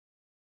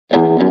បា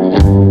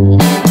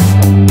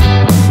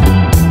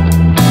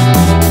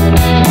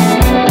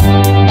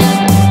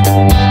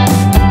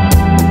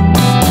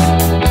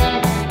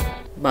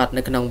ទ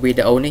នៅក្នុងវី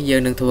ដេអូនេះយើ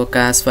ងនឹងធ្វើ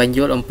ការស្វែងយ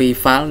ល់អំពី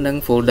file និង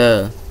folder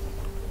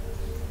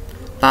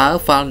តើ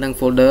file និង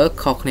folder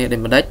ខុសគ្នាដូ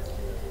ចម្តេចឥ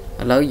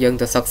ឡូវយើង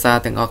ទៅសិក្សា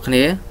ទាំងអស់គ្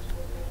នា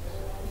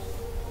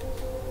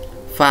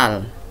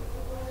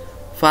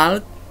file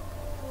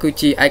គឺ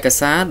ជាឯក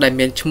សារដែល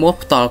មានឈ្មោះ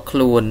ផ្ទាល់ខ្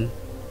លួន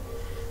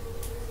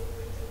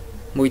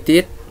មួយទៀ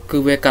តគឺ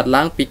វាកាត់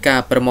ឡើងពីការ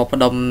ប្រមូលផ្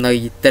ដុំនៃ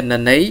ទិន្ន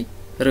ន័យ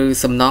ឬ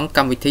សំណងក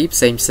ម្មវិធីផ្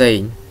សេង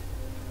ៗ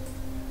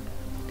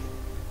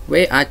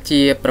វាអាច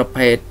ជាប្រ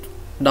ភេទ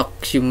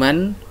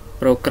document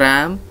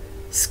program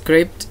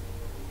script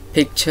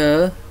picture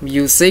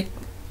music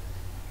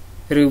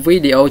ឬ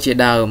video ជា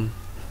ដើម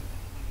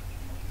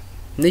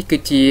នេះគឺ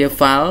ជា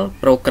file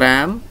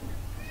program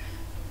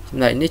ចំ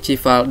ណែកនេះជា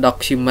file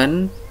document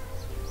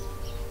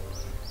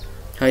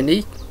ហើយនេះ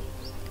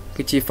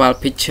គឺជា file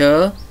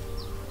picture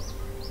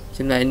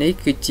ចំណែកនេះ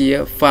គឺជា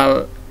file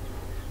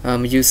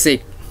music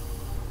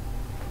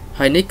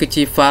ហើយនេះគឺ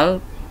ជា file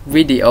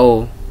video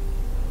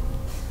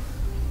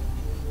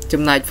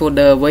ចំណែក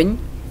folder វិញ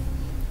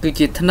គឺ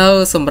ជាធ្នើ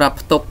សម្រាប់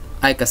ផ្ទុក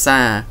ឯកសា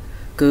រ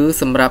គឺ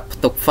សម្រាប់ផ្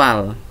ទុក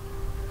file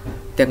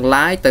ទាំង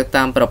ឡាយទៅ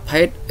តាមប្រ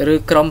ភេទឬ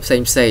ក្រុមផ្សេ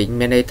ងៗ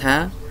មានន័យថា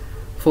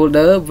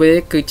folder វា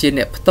គឺជា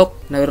អ្នកផ្ទុក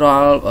នៅរា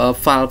ល់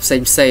file ផ្សេ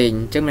ងៗអ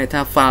ញ្ចឹងមានន័យ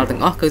ថា file ទាំ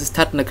ងអស់គឺស្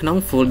ថិតនៅក្នុង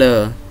folder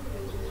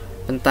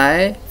ប៉ុន្តែ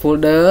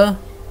folder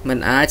មិន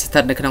អាចស្ថិ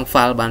តនៅក្នុង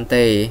file បាន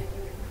ទេ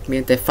មា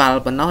នតែ file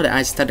ប៉ុណ្ណោះដែល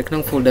អាចស្ថិតនៅក្នុ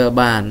ង folder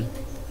បាន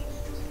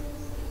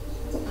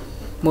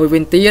មួយវិ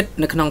ញទៀត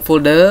នៅក្នុង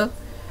folder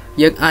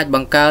យើងអាចប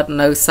ង្កើត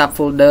នៅ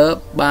subfolder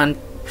បាន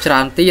ច្រើ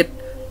នទៀត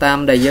តាម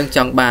ដែលយើងច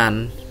ង់បាន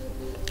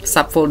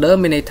subfolder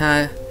មានន័យថា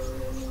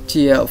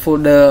ជា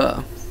folder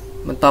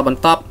បន្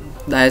ត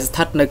ដែលស្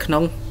ថិតនៅក្នុ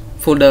ង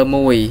folder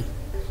មួយ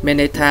មាន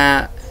ន័យថា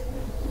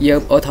យើ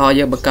ងឧទាហរណ៍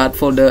យើងបង្កើត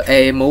folder A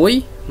មួយ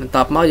បន្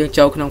ទាប់មកយើង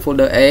ចូលក្នុង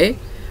folder A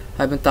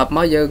ហើយបន្ទាប់ម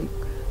កយើង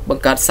ប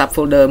ង្កើត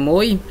subfolder មួ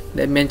យ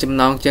ដែលមានចំ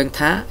ណងជើង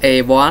ថា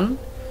A1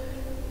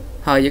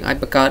 ហើយយើងអាច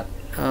បង្កើត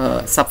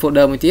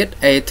subfolder មួយទៀត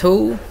A2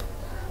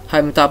 ហើ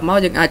យបន្ទាប់មក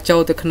យើងអាចចូ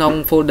លទៅក្នុង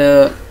folder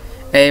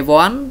A1 ប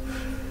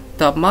ន្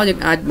ទាប់មកយើង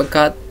អាចបង្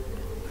កើត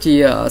ជា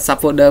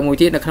subfolder មួយ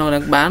ទៀតនៅក្នុងនឹ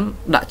ងបាន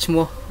ដាក់ឈ្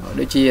មោះ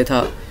ដូចជាថា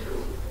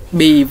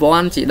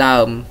B1 ជាដើ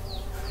ម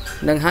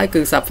នឹងហើយ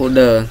គឺ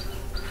subfolder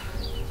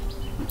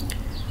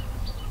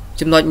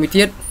ចំណុចមួយ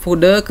ទៀត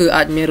folder គឺ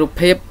អាចមានរូប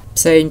ភាព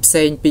ផ្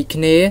សេងពីគ្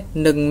នា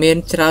និងមាន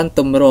ច្រើន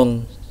ទម្រង់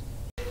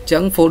អញ្ចឹ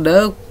ង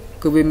folder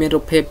គឺវាមានរូ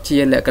បភាពជា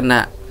លក្ខ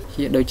ណៈ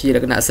ដូចជាល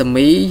ក្ខណៈសេ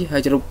មីហើ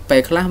យរូបពេ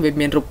លខ្លះវា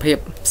មានរូបភាព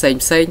ផ្សេ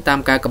ងតាម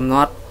ការកំណ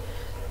ត់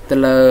ទៅ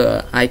លើ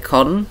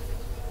icon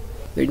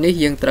ដូចនេះ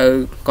យើងត្រូវ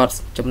កត់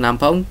ចំណាំ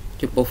ផង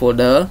ចំពោះ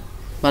folder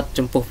បាទ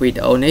ចំពោះវី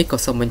ដេអូនេះក៏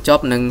សូមបញ្ច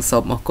ប់និងសូ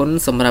មអរគុណ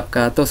សម្រាប់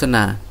ការទស្ស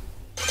នា